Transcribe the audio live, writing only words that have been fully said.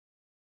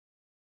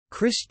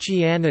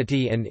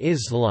Christianity and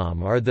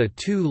Islam are the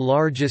two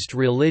largest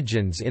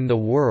religions in the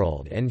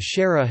world and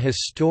share a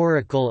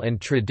historical and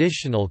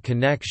traditional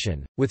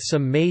connection, with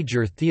some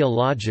major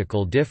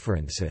theological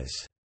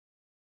differences.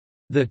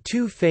 The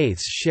two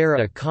faiths share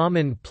a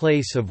common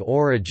place of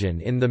origin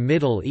in the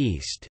Middle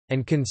East,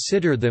 and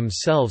consider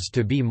themselves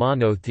to be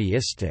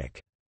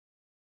monotheistic.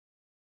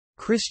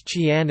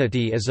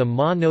 Christianity is a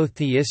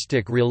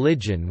monotheistic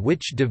religion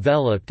which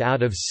developed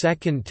out of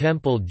Second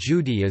Temple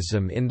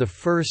Judaism in the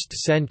 1st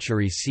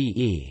century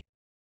CE.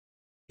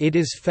 It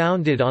is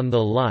founded on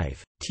the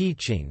life,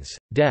 teachings,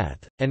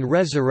 death, and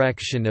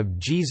resurrection of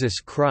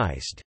Jesus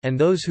Christ, and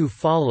those who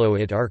follow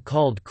it are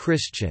called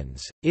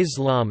Christians.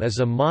 Islam is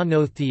a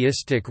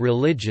monotheistic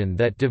religion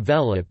that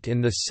developed in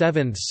the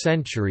 7th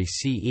century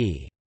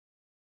CE.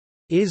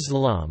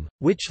 Islam,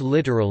 which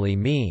literally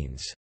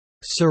means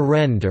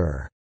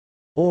surrender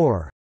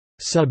or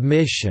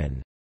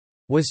submission,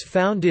 was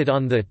founded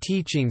on the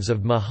teachings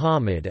of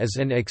Muhammad as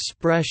an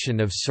expression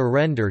of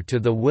surrender to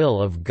the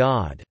will of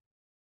God.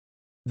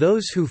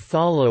 Those who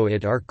follow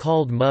it are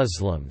called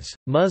Muslims.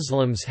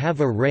 Muslims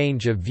have a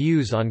range of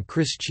views on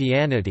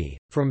Christianity,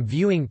 from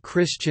viewing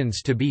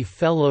Christians to be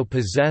fellow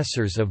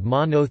possessors of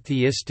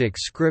monotheistic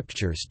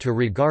scriptures to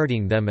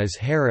regarding them as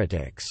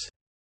heretics.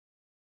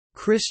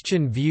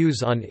 Christian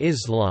views on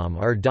Islam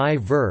are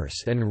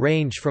diverse and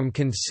range from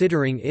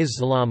considering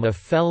Islam a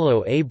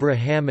fellow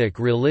Abrahamic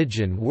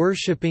religion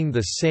worshipping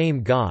the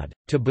same God,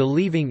 to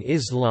believing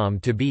Islam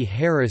to be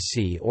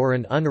heresy or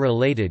an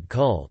unrelated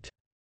cult.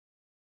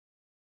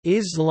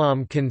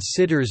 Islam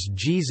considers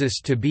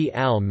Jesus to be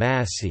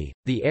al-Masih,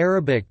 the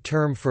Arabic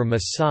term for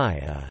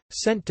Messiah,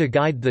 sent to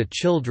guide the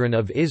children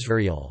of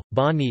Israel,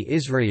 Bani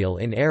Israel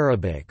in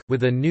Arabic,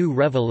 with a new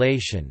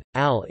revelation,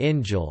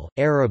 al-Injil,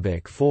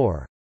 Arabic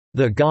for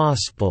the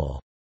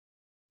Gospel.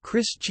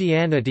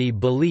 Christianity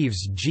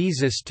believes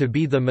Jesus to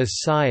be the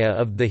Messiah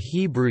of the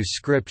Hebrew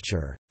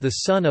Scripture, the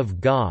Son of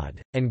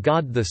God, and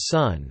God the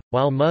Son,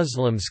 while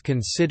Muslims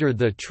consider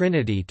the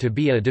Trinity to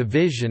be a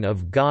division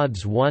of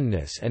God's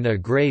oneness and a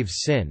grave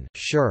sin,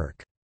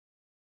 shirk.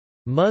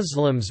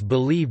 Muslims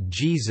believe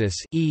Jesus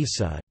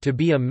Isa to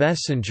be a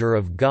messenger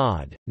of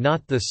God,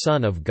 not the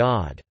Son of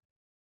God.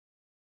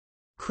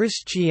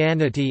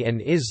 Christianity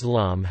and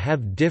Islam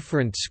have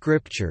different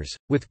scriptures,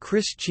 with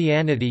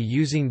Christianity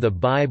using the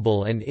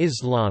Bible and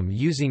Islam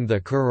using the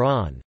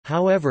Quran.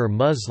 However,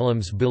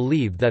 Muslims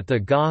believe that the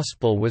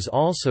Gospel was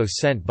also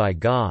sent by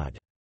God.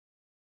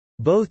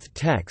 Both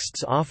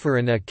texts offer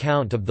an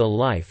account of the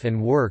life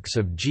and works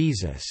of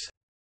Jesus.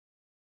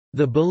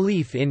 The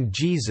belief in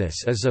Jesus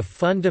is a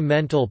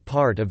fundamental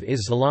part of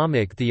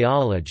Islamic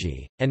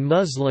theology, and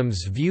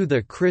Muslims view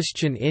the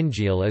Christian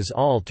Injil as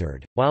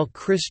altered, while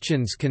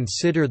Christians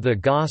consider the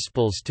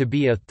Gospels to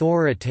be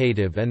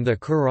authoritative and the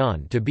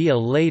Quran to be a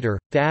later,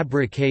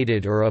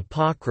 fabricated or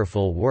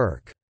apocryphal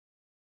work.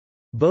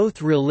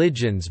 Both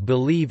religions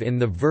believe in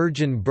the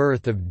virgin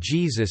birth of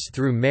Jesus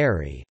through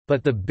Mary,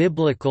 but the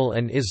biblical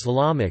and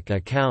Islamic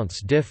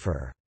accounts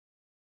differ.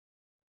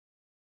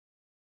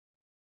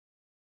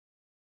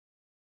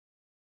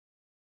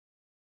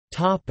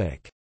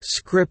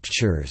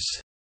 Scriptures.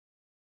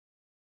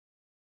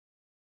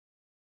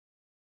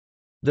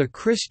 The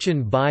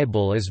Christian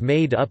Bible is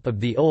made up of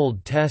the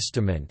Old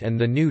Testament and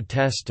the New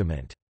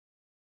Testament.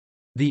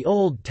 The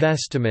Old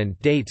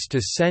Testament dates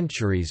to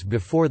centuries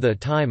before the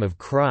time of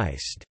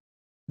Christ.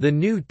 The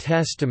New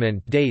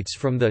Testament dates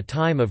from the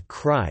time of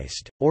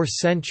Christ, or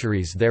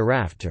centuries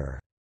thereafter.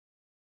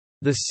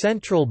 The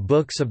central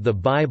books of the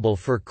Bible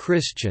for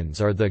Christians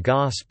are the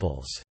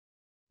Gospels.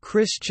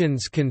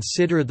 Christians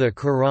consider the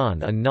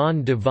Quran a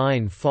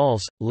non-divine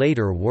false,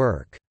 later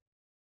work.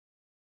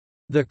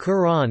 The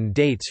Quran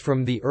dates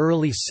from the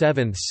early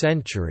 7th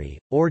century,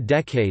 or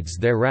decades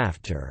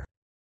thereafter.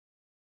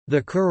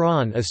 The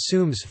Quran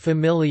assumes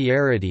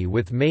familiarity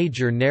with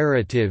major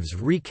narratives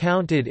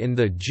recounted in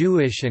the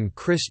Jewish and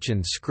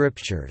Christian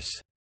scriptures.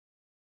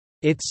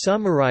 It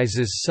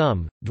summarizes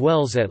some,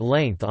 dwells at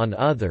length on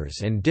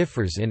others and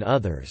differs in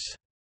others.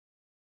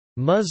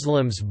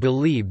 Muslims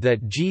believe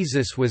that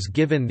Jesus was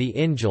given the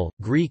Injil,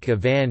 Greek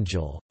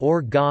Evangel,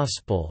 or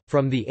Gospel,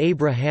 from the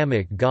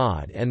Abrahamic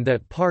God and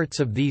that parts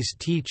of these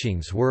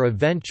teachings were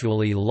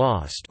eventually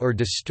lost or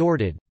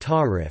distorted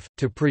tahrif,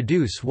 to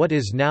produce what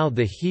is now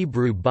the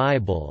Hebrew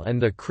Bible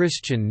and the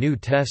Christian New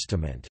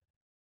Testament.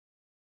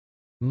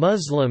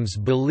 Muslims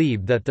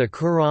believe that the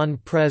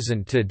Quran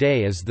present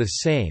today is the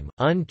same,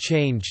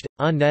 unchanged,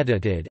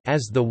 unedited,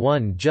 as the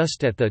one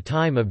just at the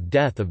time of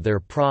death of their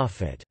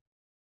prophet.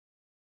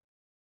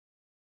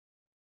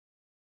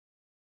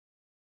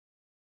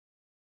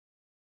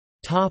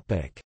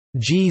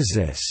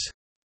 Jesus.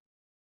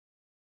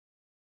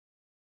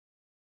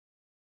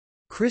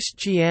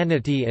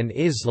 Christianity and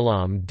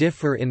Islam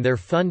differ in their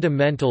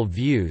fundamental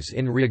views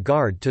in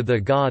regard to the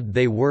God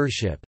they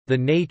worship, the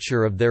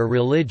nature of their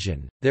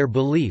religion, their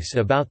beliefs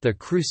about the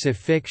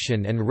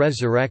crucifixion and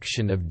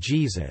resurrection of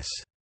Jesus.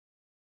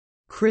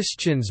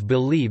 Christians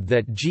believe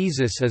that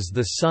Jesus is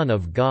the Son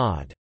of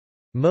God.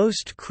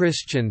 Most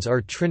Christians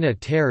are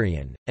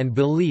Trinitarian, and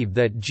believe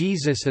that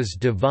Jesus is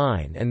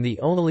divine and the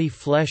only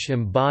flesh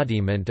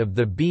embodiment of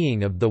the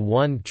being of the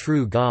one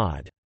true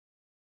God.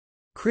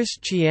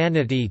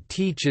 Christianity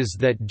teaches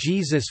that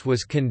Jesus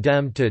was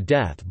condemned to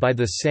death by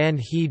the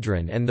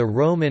Sanhedrin and the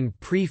Roman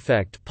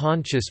prefect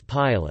Pontius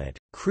Pilate,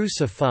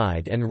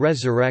 crucified and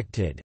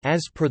resurrected,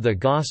 as per the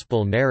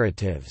Gospel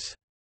narratives.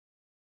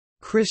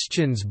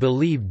 Christians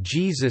believe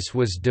Jesus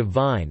was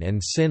divine and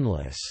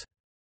sinless.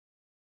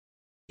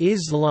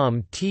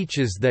 Islam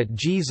teaches that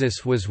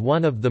Jesus was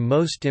one of the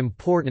most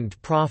important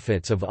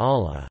prophets of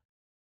Allah.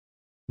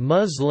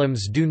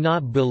 Muslims do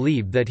not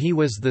believe that he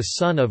was the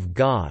Son of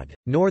God,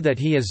 nor that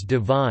he is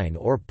divine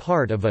or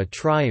part of a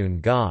triune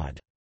God.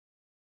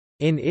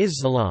 In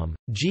Islam,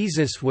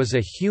 Jesus was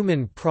a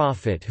human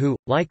prophet who,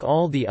 like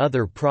all the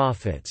other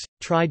prophets,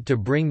 tried to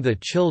bring the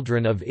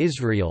children of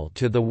Israel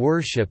to the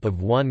worship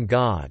of one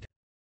God.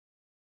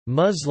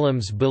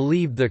 Muslims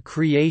believe the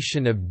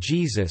creation of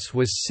Jesus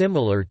was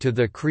similar to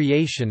the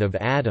creation of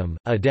Adam.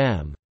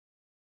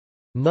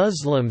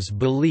 Muslims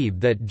believe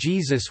that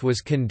Jesus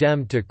was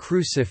condemned to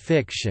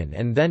crucifixion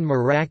and then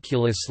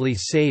miraculously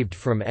saved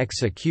from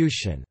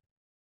execution.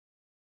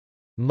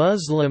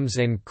 Muslims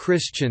and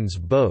Christians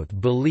both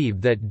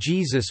believe that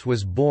Jesus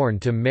was born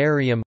to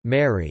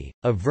Mary,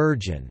 a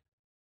virgin.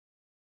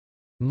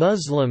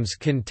 Muslims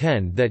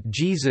contend that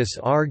Jesus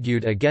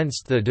argued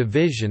against the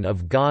division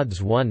of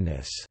God's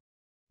oneness.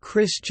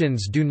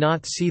 Christians do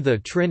not see the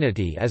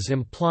Trinity as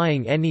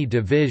implying any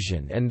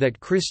division and that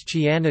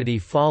Christianity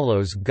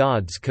follows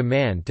God's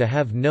command to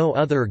have no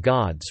other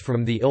gods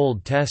from the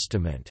Old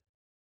Testament.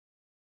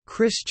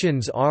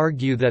 Christians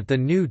argue that the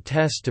New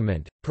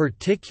Testament,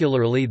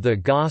 particularly the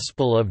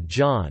Gospel of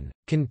John,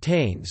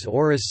 contains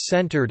or is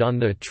centered on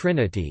the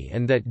Trinity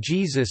and that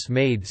Jesus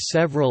made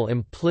several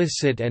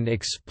implicit and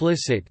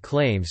explicit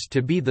claims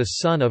to be the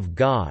Son of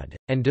God,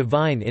 and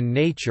divine in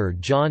nature.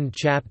 John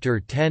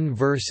chapter 10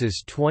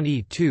 verses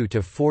 22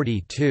 to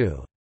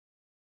 42.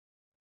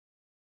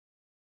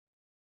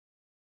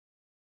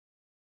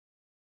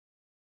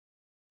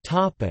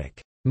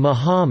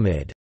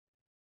 Muhammad.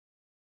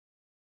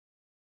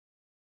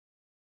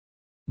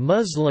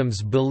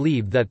 Muslims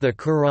believe that the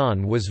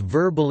Quran was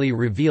verbally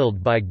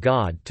revealed by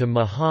God to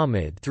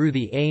Muhammad through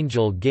the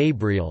angel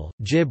Gabriel,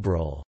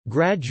 Jibril,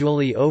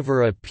 gradually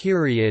over a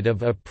period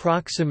of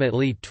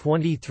approximately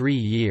 23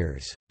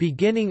 years,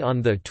 beginning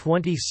on the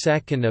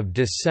 22nd of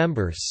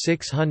December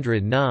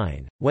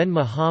 609, when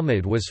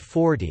Muhammad was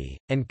 40,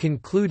 and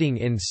concluding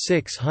in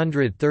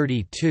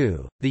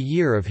 632, the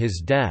year of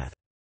his death.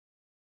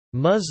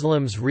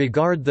 Muslims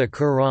regard the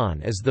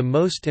Quran as the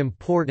most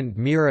important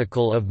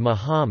miracle of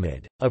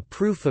Muhammad, a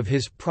proof of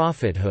his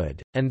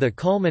prophethood, and the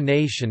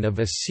culmination of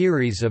a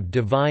series of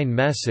divine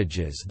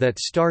messages that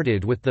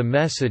started with the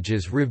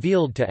messages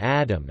revealed to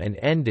Adam and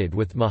ended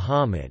with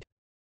Muhammad.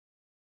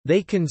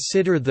 They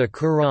consider the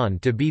Quran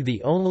to be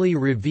the only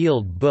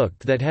revealed book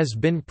that has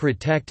been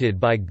protected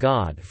by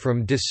God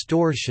from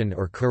distortion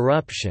or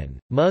corruption.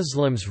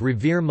 Muslims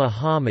revere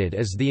Muhammad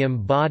as the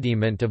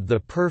embodiment of the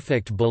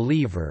perfect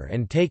believer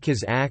and take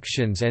his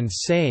actions and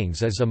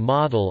sayings as a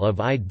model of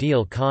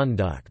ideal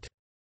conduct.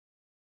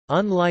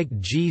 Unlike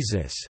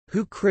Jesus,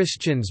 who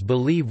Christians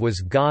believe was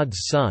God's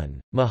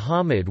son,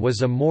 Muhammad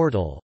was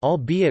immortal,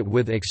 albeit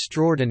with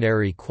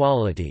extraordinary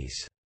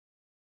qualities.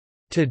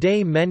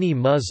 Today many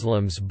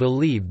Muslims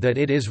believe that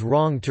it is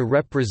wrong to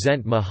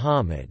represent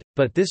Muhammad,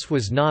 but this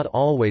was not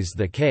always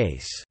the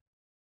case.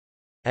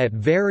 At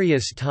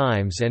various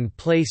times and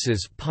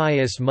places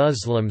pious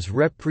Muslims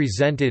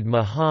represented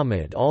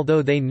Muhammad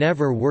although they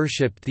never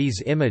worshipped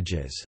these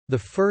images. The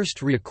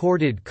first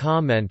recorded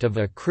comment of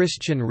a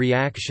Christian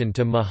reaction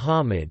to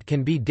Muhammad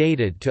can be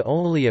dated to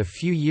only a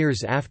few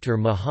years after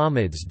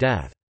Muhammad's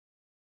death.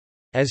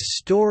 As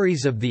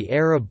stories of the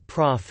Arab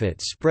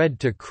prophet spread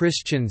to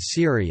Christian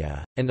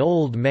Syria, an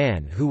old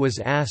man who was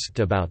asked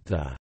about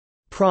the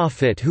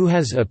prophet who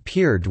has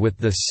appeared with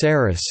the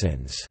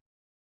Saracens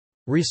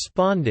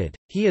responded,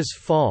 "He is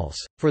false,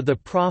 for the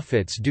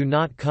prophets do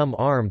not come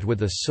armed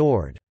with a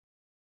sword."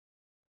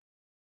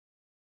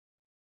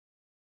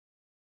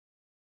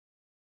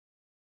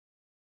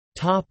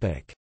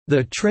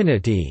 The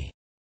Trinity.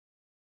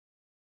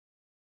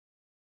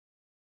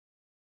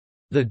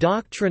 The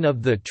doctrine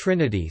of the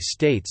Trinity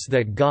states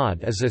that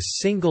God is a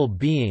single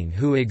being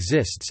who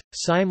exists,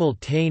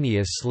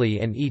 simultaneously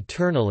and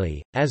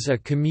eternally, as a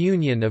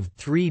communion of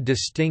three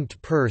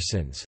distinct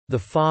persons, the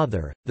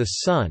Father, the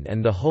Son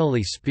and the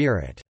Holy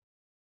Spirit.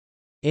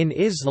 In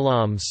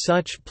Islam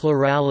such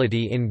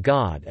plurality in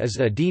God is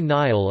a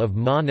denial of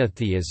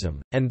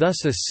monotheism, and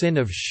thus a sin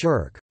of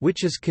shirk,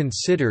 which is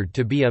considered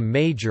to be a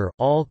major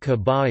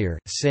al-kabair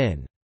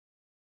sin.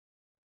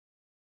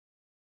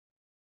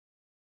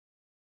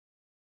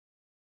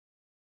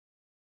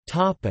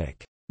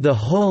 The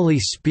Holy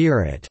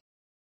Spirit.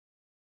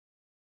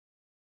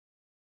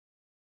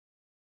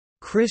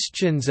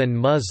 Christians and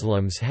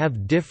Muslims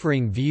have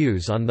differing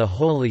views on the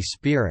Holy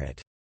Spirit.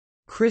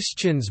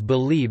 Christians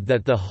believe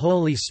that the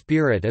Holy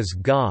Spirit is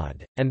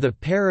God, and the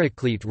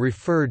Paraclete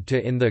referred to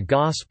in the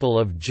Gospel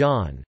of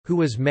John, who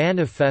was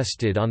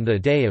manifested on the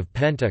day of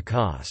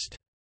Pentecost.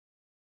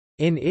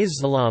 In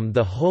Islam,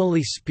 the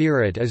Holy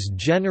Spirit is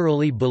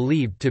generally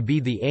believed to be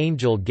the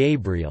angel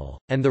Gabriel,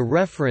 and the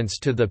reference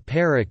to the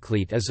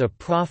Paraclete is a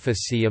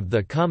prophecy of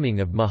the coming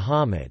of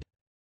Muhammad.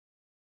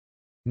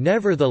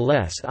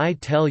 Nevertheless, I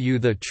tell you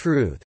the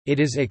truth, it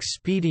is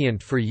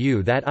expedient for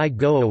you that I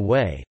go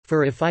away,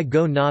 for if I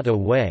go not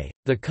away,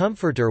 the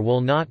Comforter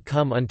will not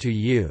come unto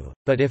you,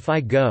 but if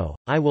I go,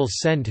 I will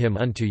send him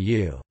unto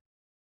you.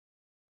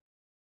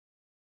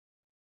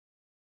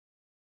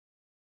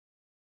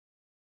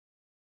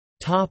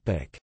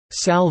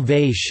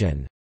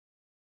 Salvation.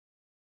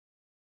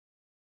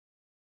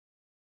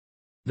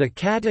 The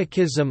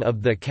Catechism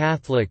of the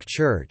Catholic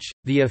Church,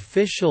 the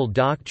official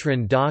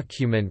doctrine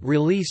document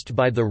released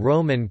by the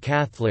Roman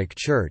Catholic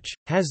Church,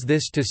 has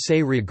this to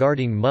say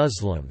regarding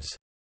Muslims.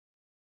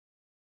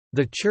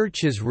 The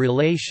Church's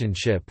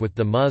relationship with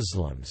the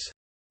Muslims.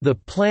 The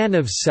plan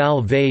of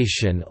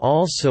salvation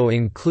also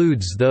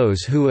includes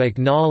those who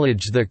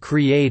acknowledge the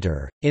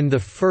Creator, in the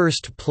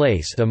first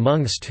place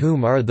amongst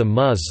whom are the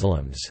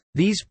Muslims.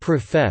 These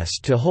profess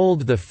to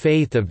hold the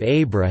faith of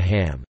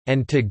Abraham,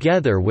 and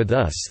together with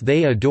us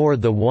they adore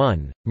the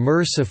one,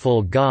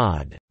 merciful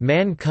God,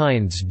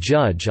 mankind's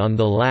judge on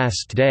the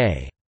last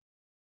day.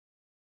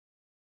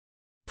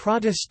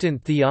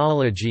 Protestant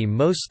theology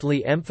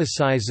mostly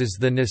emphasizes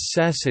the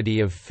necessity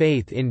of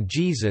faith in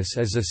Jesus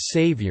as a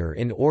Savior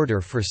in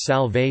order for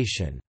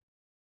salvation.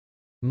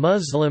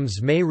 Muslims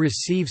may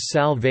receive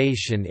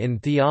salvation in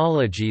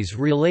theologies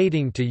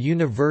relating to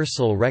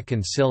universal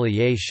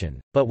reconciliation,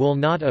 but will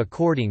not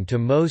according to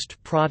most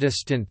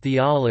Protestant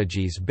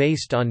theologies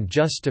based on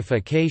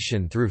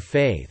justification through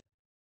faith.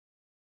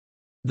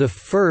 The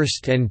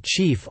first and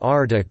chief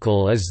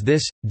article is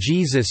this: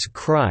 Jesus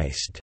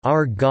Christ,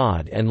 our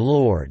God and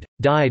Lord,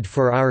 died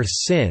for our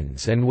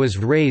sins and was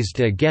raised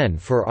again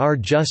for our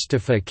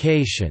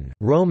justification.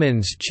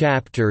 Romans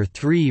chapter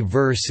 3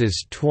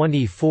 verses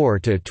 24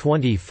 to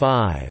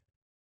 25.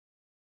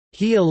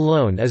 He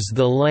alone is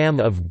the Lamb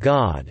of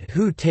God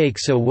who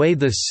takes away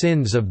the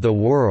sins of the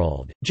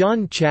world.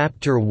 John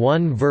chapter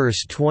 1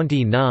 verse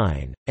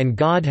 29, and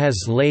God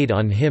has laid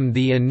on him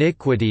the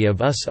iniquity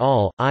of us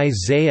all.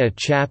 Isaiah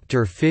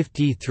chapter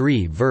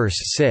 53 verse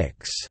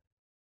 6.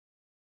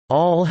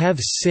 All have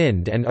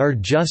sinned and are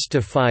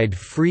justified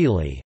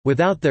freely,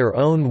 without their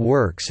own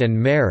works and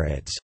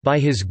merits, by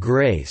His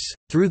grace,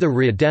 through the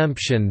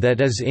redemption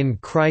that is in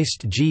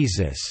Christ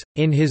Jesus,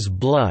 in His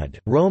blood.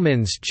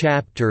 Romans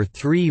chapter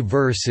 3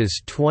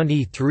 verses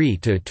 23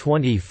 to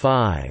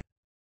 25.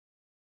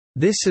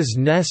 This is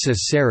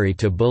necessary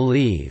to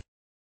believe.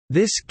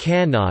 This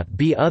cannot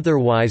be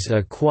otherwise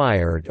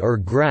acquired or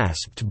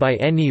grasped by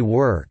any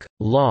work,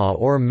 law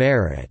or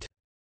merit.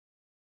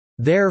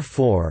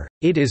 Therefore,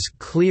 it is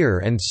clear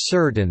and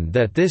certain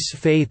that this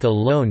faith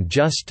alone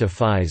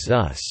justifies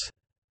us.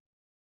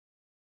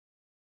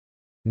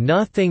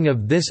 Nothing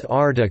of this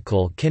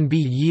article can be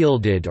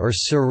yielded or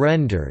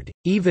surrendered,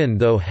 even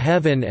though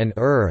heaven and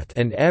earth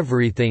and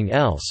everything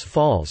else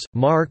falls.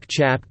 Mark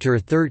chapter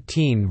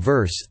 13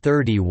 verse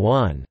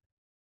 31.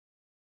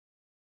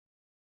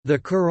 The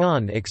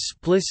Quran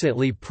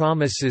explicitly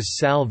promises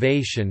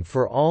salvation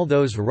for all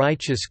those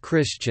righteous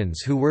Christians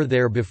who were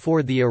there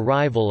before the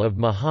arrival of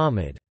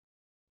Muhammad.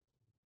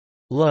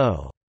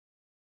 Lo!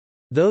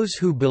 Those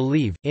who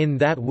believe in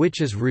that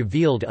which is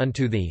revealed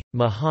unto thee,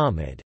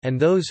 Muhammad, and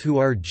those who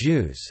are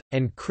Jews,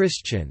 and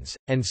Christians,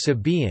 and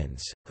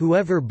Sabaeans,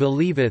 whoever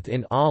believeth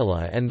in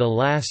Allah and the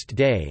Last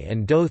Day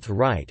and doth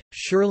right,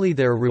 surely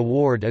their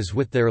reward is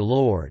with their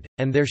Lord,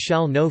 and there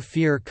shall no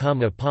fear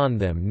come upon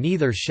them,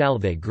 neither shall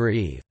they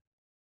grieve.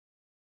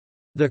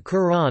 The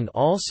Quran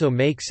also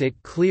makes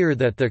it clear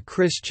that the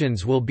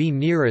Christians will be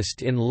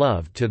nearest in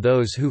love to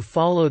those who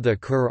follow the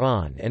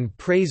Quran and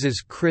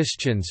praises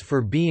Christians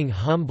for being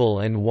humble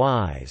and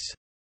wise.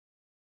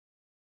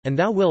 And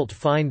thou wilt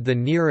find the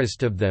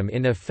nearest of them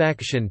in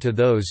affection to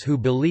those who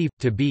believe,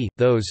 to be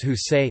those who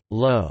say,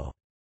 Lo!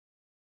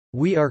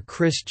 We are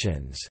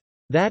Christians.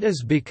 That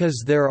is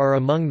because there are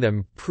among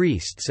them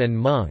priests and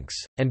monks,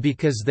 and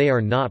because they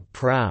are not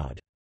proud.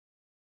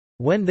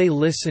 When they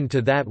listen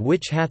to that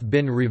which hath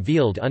been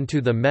revealed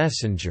unto the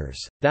messengers,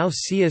 thou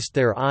seest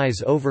their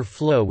eyes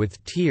overflow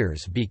with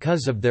tears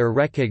because of their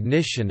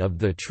recognition of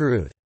the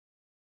truth.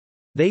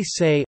 They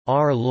say,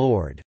 Our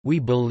Lord, we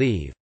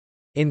believe.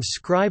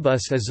 Inscribe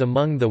us as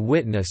among the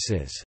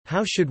witnesses.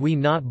 How should we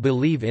not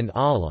believe in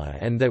Allah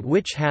and that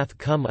which hath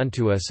come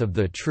unto us of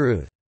the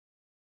truth?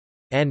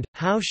 And,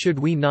 how should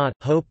we not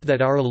hope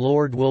that our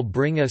Lord will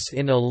bring us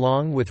in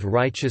along with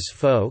righteous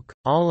folk?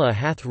 Allah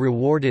hath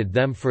rewarded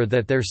them for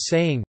that their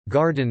saying,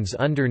 gardens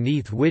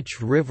underneath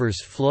which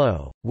rivers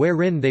flow,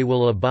 wherein they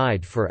will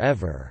abide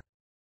forever.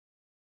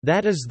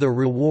 That is the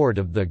reward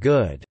of the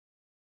good.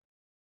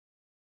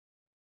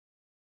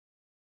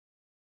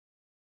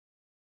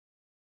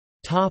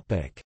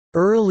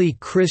 Early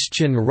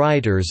Christian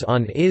writers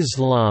on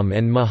Islam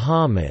and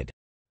Muhammad.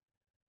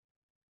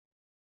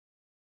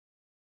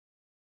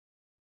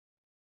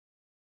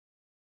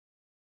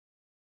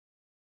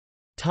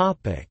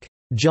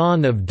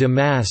 John of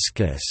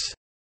Damascus.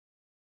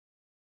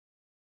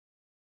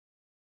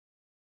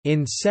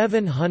 In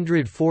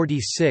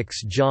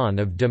 746 John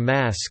of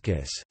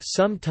Damascus,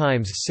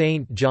 sometimes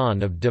Saint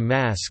John of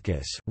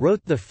Damascus, wrote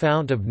the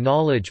Fount of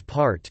Knowledge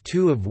Part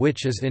 2, of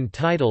which is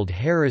entitled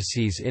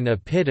Heresies in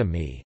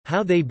Epitome,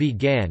 how they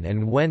began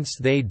and whence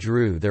they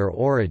drew their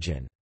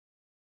origin.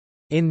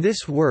 In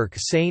this work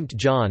Saint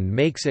John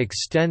makes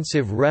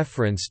extensive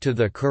reference to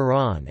the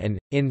Quran and,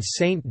 in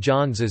Saint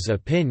John's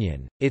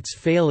opinion, its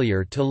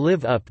failure to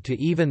live up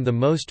to even the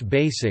most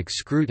basic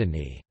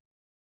scrutiny.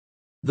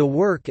 The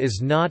work is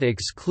not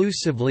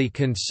exclusively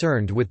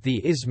concerned with the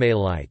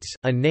Ismailites,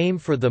 a name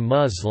for the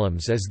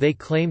Muslims as they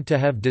claim to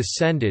have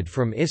descended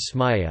from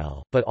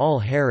Ismail, but all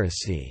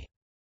heresy.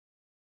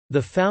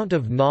 The Fount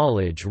of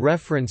Knowledge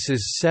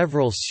references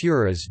several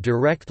surahs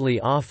directly,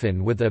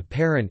 often with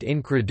apparent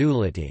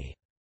incredulity.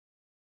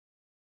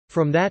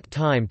 From that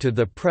time to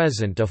the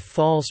present a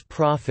false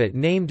prophet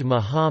named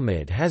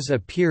Muhammad has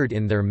appeared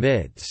in their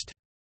midst.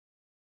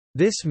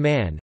 This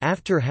man,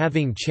 after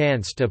having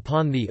chanced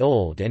upon the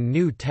Old and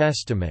New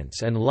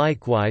Testaments and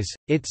likewise,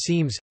 it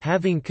seems,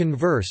 having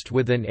conversed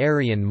with an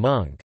Arian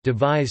monk,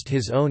 devised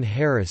his own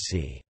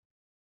heresy.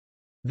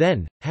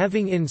 Then,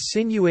 having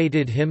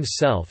insinuated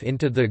himself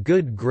into the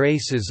good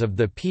graces of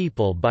the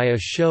people by a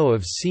show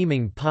of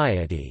seeming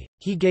piety,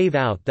 he gave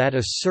out that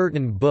a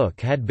certain book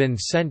had been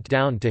sent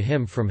down to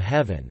him from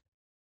heaven.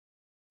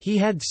 He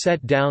had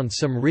set down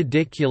some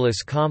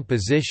ridiculous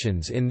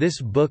compositions in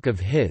this book of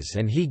his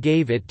and he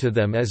gave it to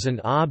them as an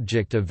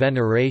object of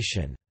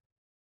veneration.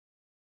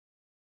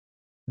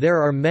 There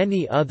are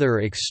many other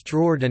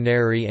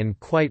extraordinary and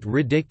quite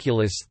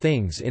ridiculous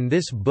things in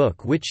this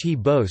book which he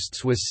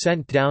boasts was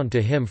sent down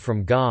to him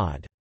from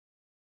God.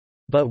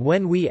 But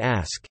when we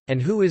ask,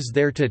 and who is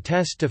there to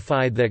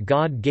testify that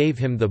God gave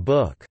him the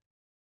book?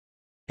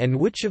 And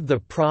which of the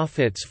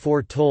prophets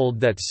foretold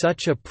that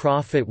such a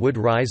prophet would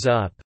rise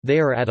up, they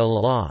are at a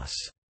loss.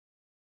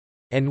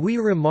 And we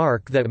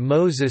remark that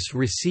Moses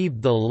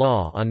received the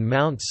law on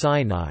Mount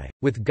Sinai,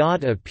 with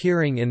God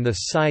appearing in the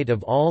sight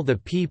of all the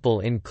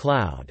people in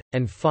cloud,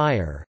 and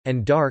fire,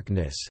 and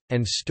darkness,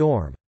 and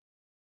storm.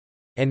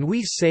 And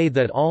we say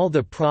that all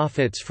the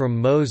prophets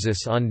from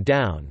Moses on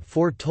down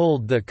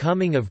foretold the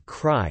coming of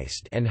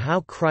Christ and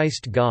how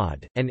Christ,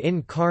 God, an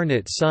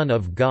incarnate Son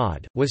of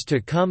God, was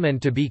to come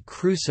and to be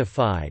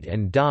crucified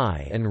and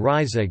die and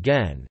rise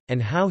again,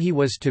 and how he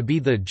was to be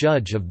the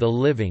judge of the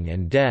living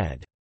and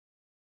dead.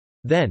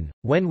 Then,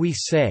 when we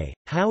say,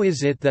 how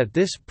is it that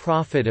this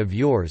prophet of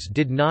yours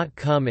did not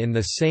come in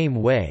the same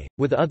way,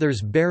 with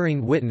others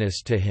bearing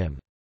witness to him?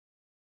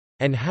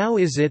 And how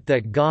is it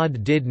that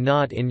God did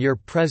not in your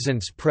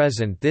presence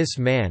present this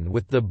man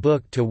with the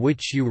book to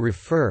which you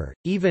refer,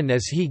 even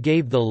as he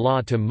gave the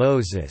law to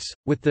Moses,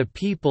 with the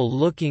people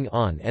looking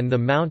on and the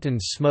mountain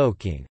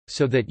smoking,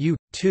 so that you,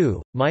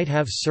 too, might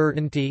have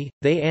certainty?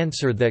 They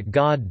answer that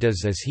God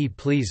does as he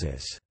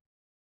pleases.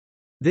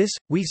 This,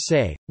 we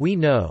say, we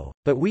know,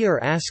 but we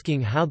are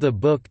asking how the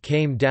book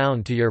came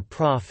down to your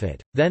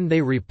prophet. Then they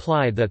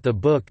reply that the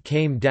book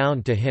came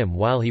down to him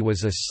while he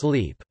was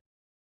asleep.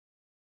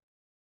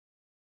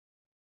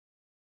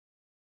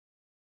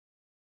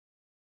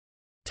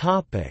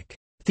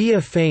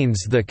 Theophanes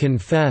the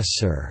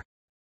Confessor.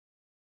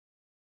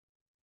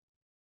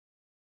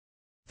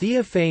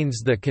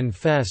 Theophanes the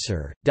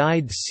Confessor,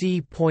 died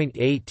c.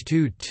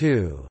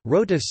 822,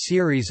 wrote a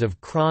series of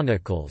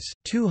chronicles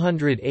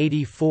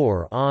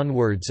 284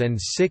 onwards and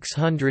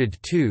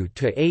 602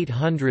 to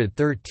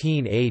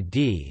 813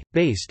 AD,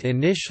 based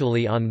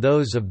initially on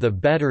those of the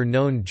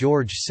better-known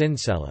George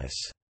Syncellus.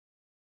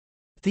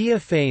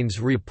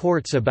 Theophanes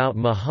reports about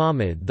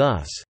Muhammad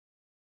thus: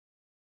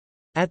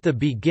 at the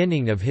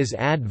beginning of his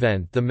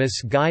advent the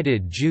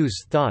misguided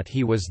Jews thought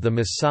he was the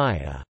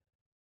Messiah.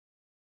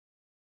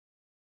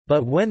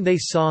 But when they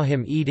saw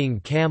him eating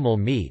camel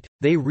meat,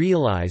 they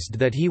realized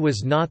that he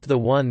was not the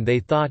one they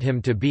thought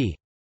him to be.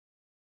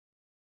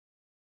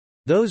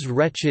 Those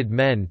wretched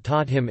men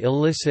taught him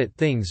illicit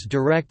things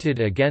directed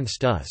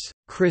against us,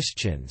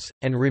 Christians,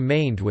 and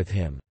remained with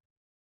him.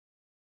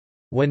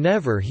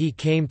 Whenever he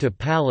came to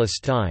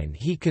Palestine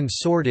he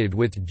consorted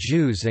with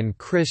Jews and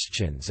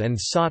Christians and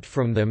sought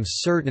from them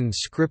certain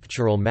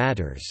scriptural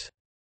matters.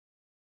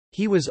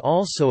 He was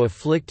also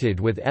afflicted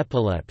with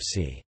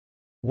epilepsy.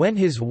 When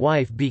his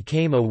wife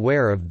became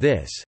aware of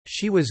this,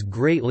 she was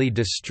greatly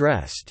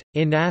distressed,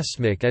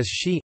 inasmuch as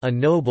she, a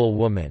noble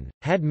woman,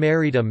 had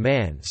married a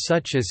man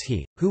such as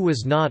he, who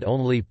was not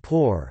only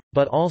poor,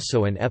 but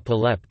also an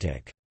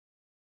epileptic.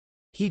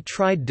 He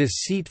tried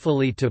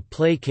deceitfully to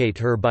placate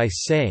her by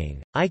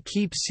saying, I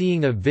keep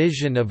seeing a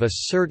vision of a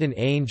certain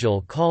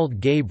angel called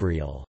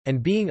Gabriel,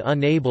 and being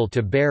unable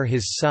to bear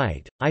his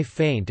sight, I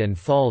faint and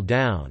fall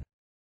down.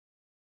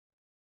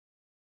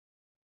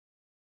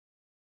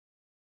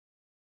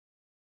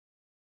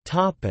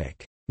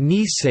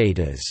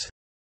 Nicetas.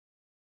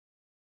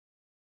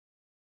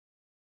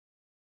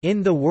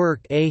 In the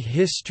work A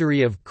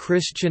History of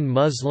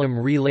Christian-Muslim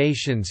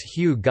Relations,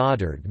 Hugh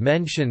Goddard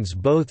mentions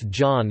both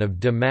John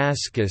of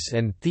Damascus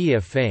and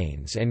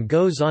Theophanes and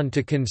goes on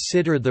to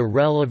consider the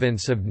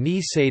relevance of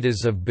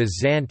Nicetas of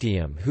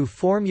Byzantium, who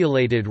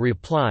formulated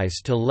replies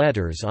to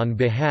letters on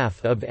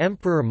behalf of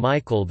Emperor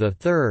Michael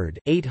III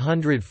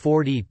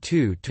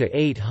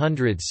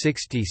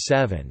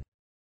 (842–867).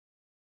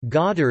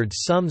 Goddard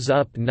sums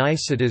up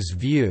Nicetas'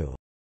 view.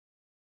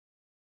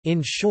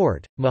 In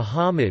short,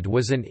 Muhammad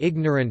was an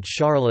ignorant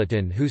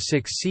charlatan who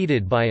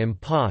succeeded by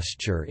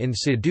imposture in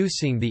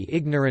seducing the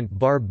ignorant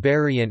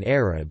barbarian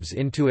Arabs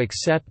into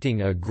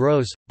accepting a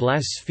gross,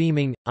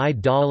 blaspheming,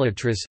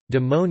 idolatrous,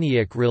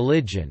 demoniac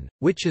religion,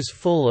 which is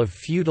full of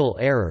futile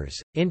errors,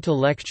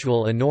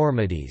 intellectual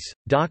enormities,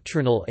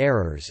 doctrinal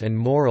errors and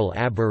moral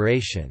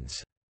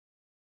aberrations.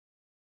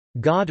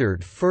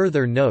 Goddard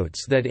further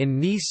notes that in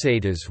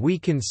Nicetas we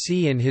can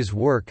see in his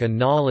work a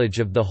knowledge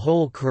of the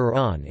whole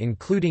Quran,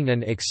 including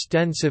an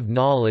extensive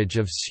knowledge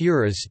of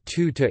Suras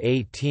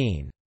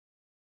 2–18.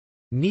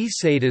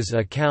 Nicetas'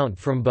 account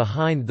from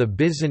behind the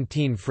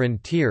Byzantine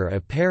frontier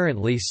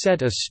apparently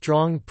set a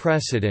strong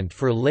precedent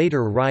for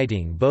later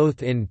writing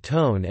both in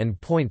tone and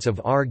points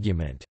of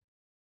argument.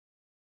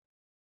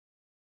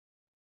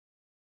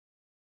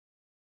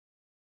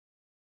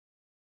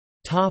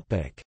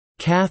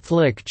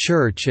 Catholic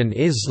Church and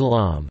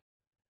Islam.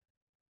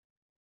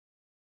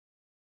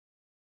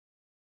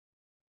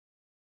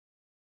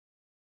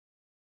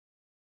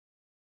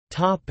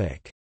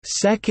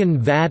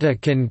 Second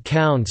Vatican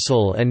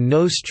Council and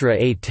iNostra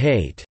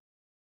aetate.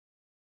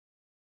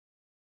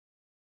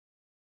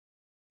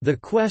 The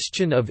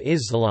question of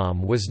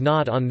Islam was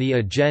not on the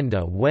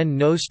agenda when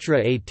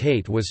iNostra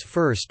aetate was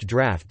first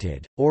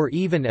drafted, or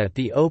even at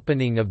the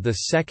opening of the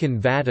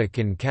Second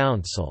Vatican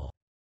Council.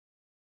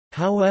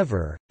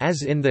 However,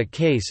 as in the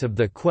case of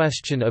the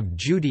question of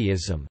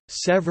Judaism,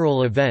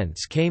 several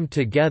events came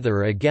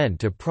together again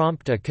to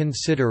prompt a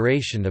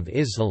consideration of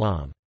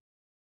Islam.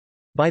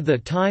 By the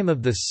time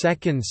of the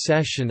second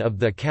session of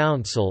the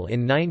Council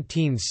in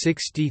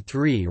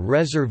 1963,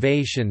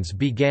 reservations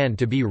began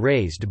to be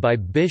raised by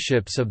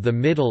bishops of the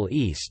Middle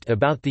East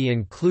about the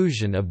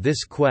inclusion of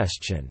this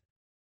question.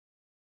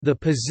 The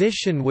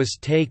position was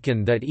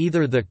taken that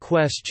either the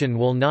question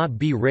will not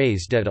be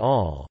raised at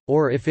all,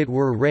 or if it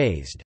were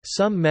raised,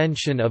 some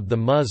mention of the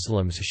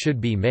Muslims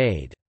should be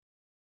made.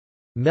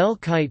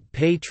 Melkite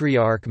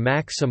Patriarch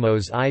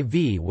Maximos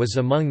IV was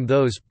among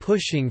those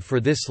pushing for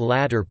this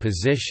latter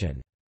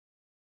position.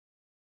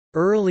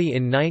 Early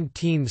in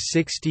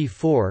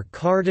 1964,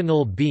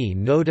 Cardinal B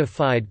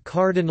notified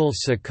Cardinal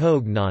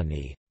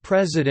Cicognani,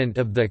 President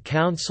of the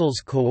Council's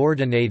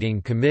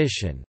Coordinating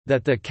Commission,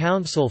 that the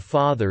Council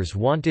Fathers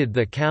wanted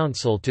the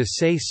Council to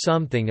say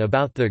something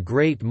about the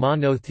great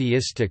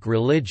monotheistic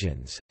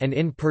religions, and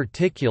in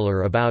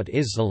particular about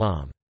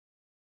Islam.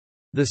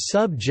 The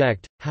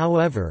subject,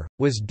 however,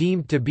 was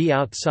deemed to be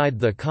outside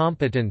the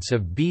competence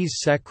of B's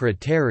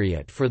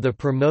Secretariat for the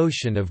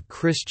Promotion of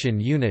Christian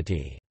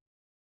Unity.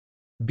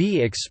 B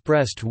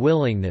expressed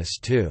willingness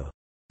to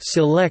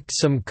select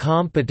some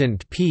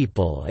competent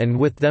people and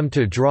with them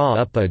to draw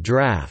up a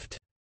draft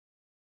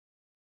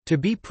to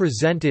be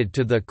presented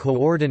to the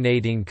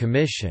Coordinating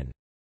Commission.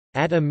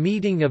 At a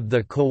meeting of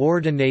the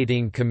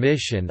Coordinating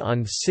Commission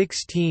on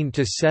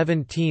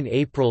 16–17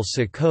 April,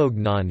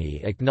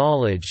 Cicognani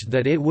acknowledged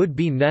that it would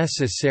be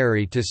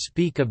necessary to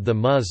speak of the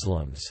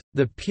Muslims.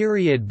 The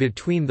period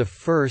between the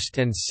first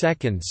and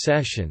second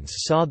sessions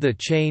saw the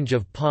change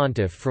of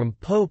pontiff from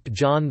Pope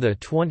John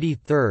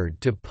XXIII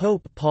to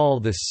Pope Paul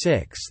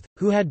VI,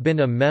 who had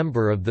been a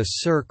member of the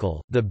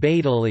circle, the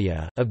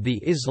Baidalia, of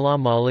the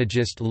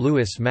Islamologist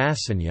Louis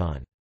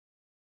Massignon.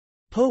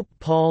 Pope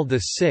Paul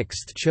VI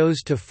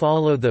chose to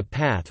follow the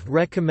path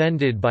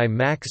recommended by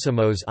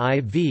Maximos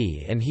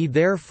IV, and he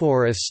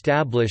therefore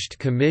established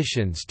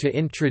commissions to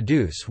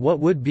introduce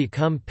what would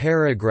become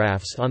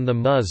paragraphs on the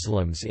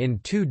Muslims in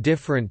two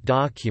different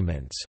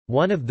documents,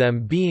 one of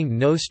them being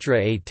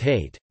Nostra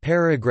Aetate,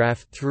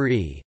 paragraph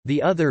 3,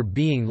 the other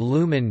being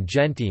Lumen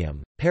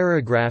Gentium,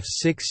 paragraph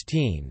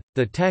 16.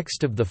 The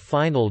text of the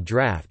final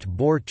draft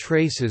bore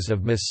traces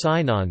of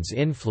Massignon's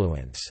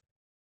influence.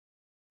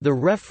 The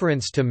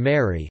reference to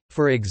Mary,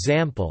 for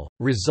example,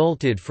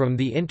 resulted from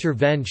the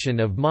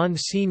intervention of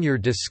Monsignor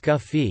de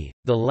Scuffy,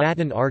 the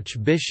Latin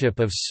Archbishop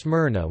of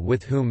Smyrna,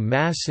 with whom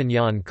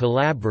Massignon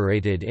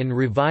collaborated in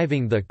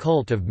reviving the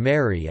cult of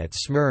Mary at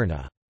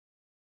Smyrna.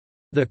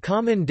 The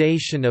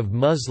commendation of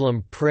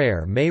Muslim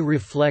prayer may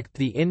reflect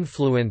the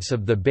influence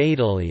of the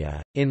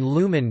Baidalia. In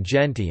Lumen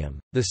Gentium,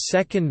 the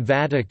Second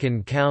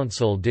Vatican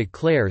Council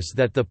declares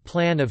that the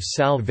plan of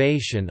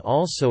salvation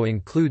also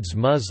includes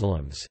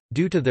Muslims,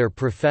 due to their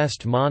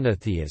professed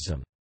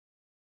monotheism.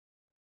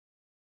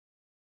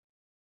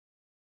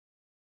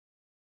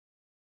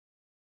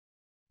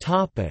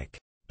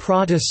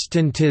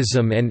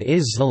 Protestantism and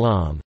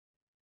Islam.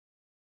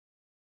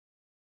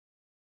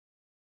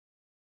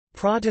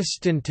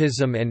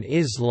 Protestantism and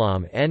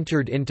Islam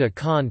entered into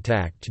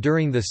contact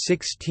during the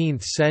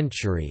 16th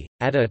century,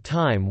 at a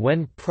time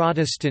when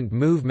Protestant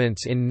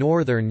movements in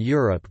Northern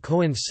Europe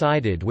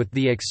coincided with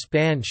the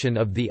expansion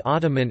of the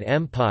Ottoman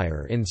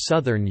Empire in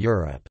Southern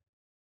Europe.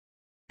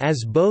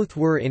 As both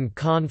were in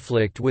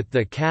conflict with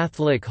the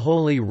Catholic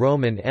Holy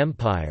Roman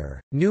Empire,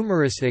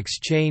 numerous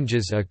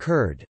exchanges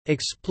occurred,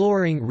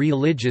 exploring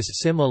religious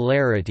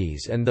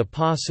similarities and the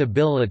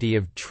possibility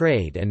of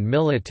trade and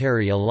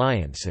military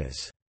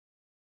alliances.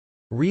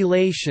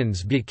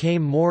 Relations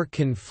became more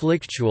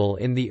conflictual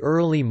in the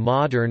early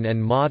modern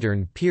and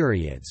modern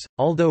periods,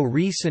 although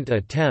recent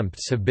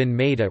attempts have been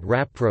made at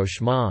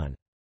rapprochement.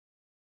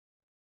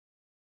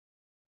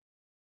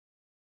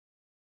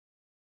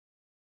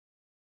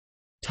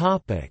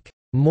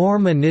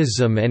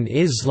 Mormonism and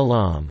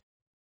Islam.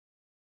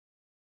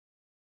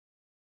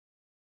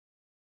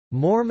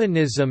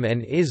 Mormonism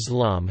and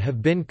Islam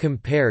have been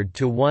compared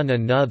to one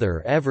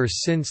another ever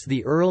since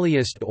the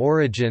earliest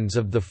origins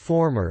of the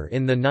former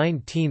in the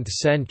 19th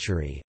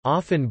century,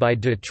 often by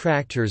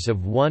detractors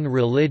of one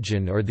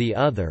religion or the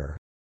other,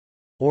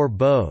 or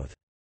both.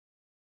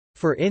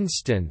 For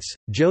instance,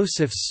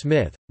 Joseph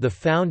Smith, the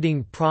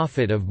founding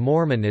prophet of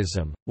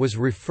Mormonism, was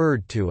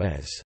referred to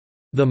as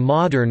the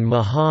modern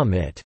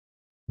Muhammad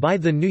by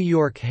the New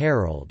York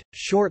Herald,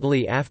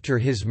 shortly after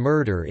his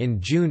murder in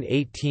June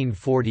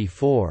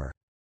 1844.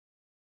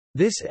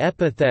 This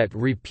epithet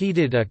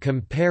repeated a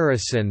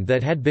comparison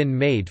that had been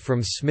made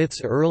from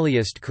Smith's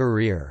earliest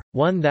career,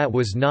 one that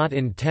was not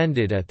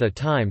intended at the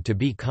time to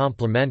be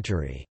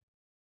complimentary.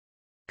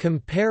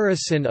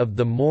 Comparison of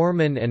the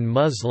Mormon and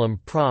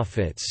Muslim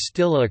prophets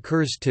still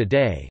occurs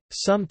today,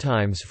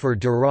 sometimes for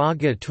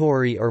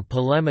derogatory or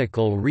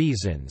polemical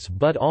reasons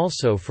but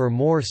also for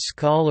more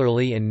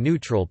scholarly and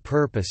neutral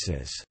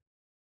purposes.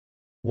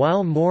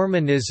 While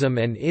Mormonism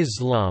and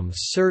Islam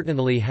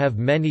certainly have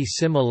many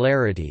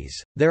similarities,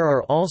 there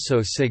are also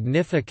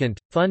significant,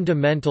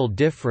 fundamental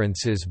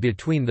differences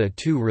between the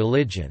two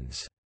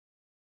religions.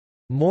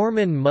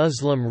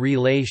 Mormon-Muslim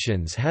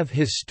relations have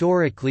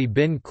historically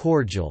been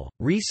cordial.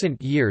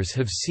 Recent years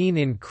have seen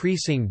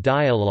increasing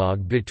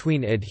dialogue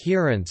between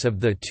adherents of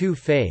the two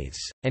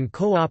faiths, and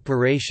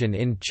cooperation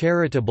in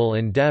charitable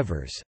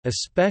endeavors,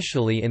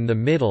 especially in the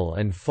Middle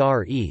and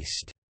Far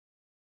East.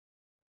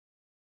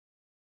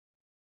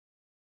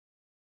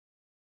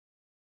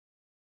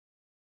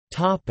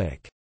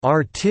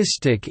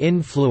 Artistic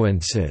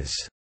influences.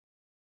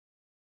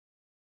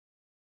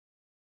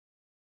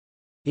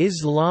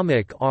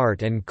 Islamic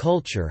art and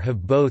culture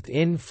have both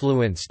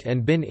influenced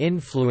and been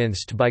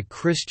influenced by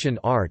Christian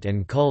art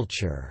and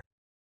culture.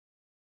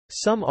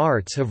 Some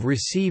arts have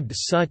received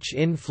such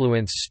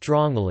influence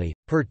strongly,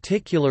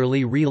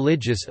 particularly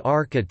religious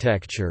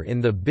architecture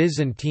in the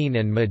Byzantine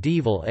and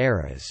medieval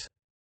eras.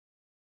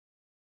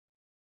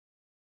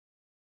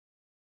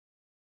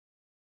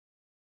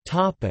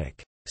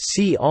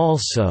 See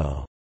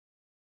also: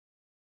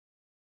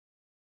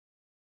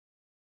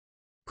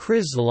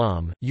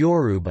 Chrislam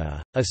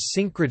Yoruba, a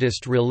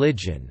syncretist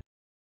religion.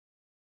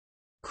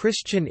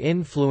 Christian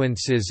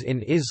influences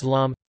in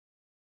Islam.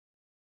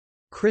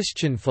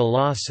 Christian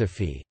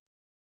philosophy.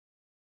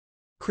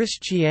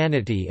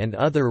 Christianity and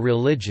other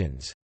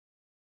religions.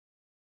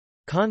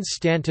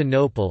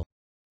 Constantinople.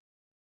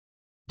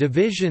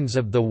 Divisions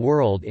of the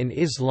world in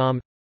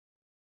Islam.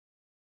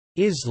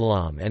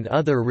 Islam and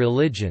other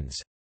religions.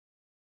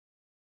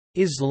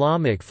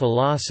 Islamic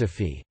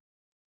philosophy.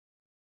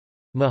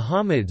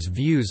 Muhammad's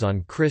views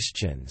on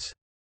Christians.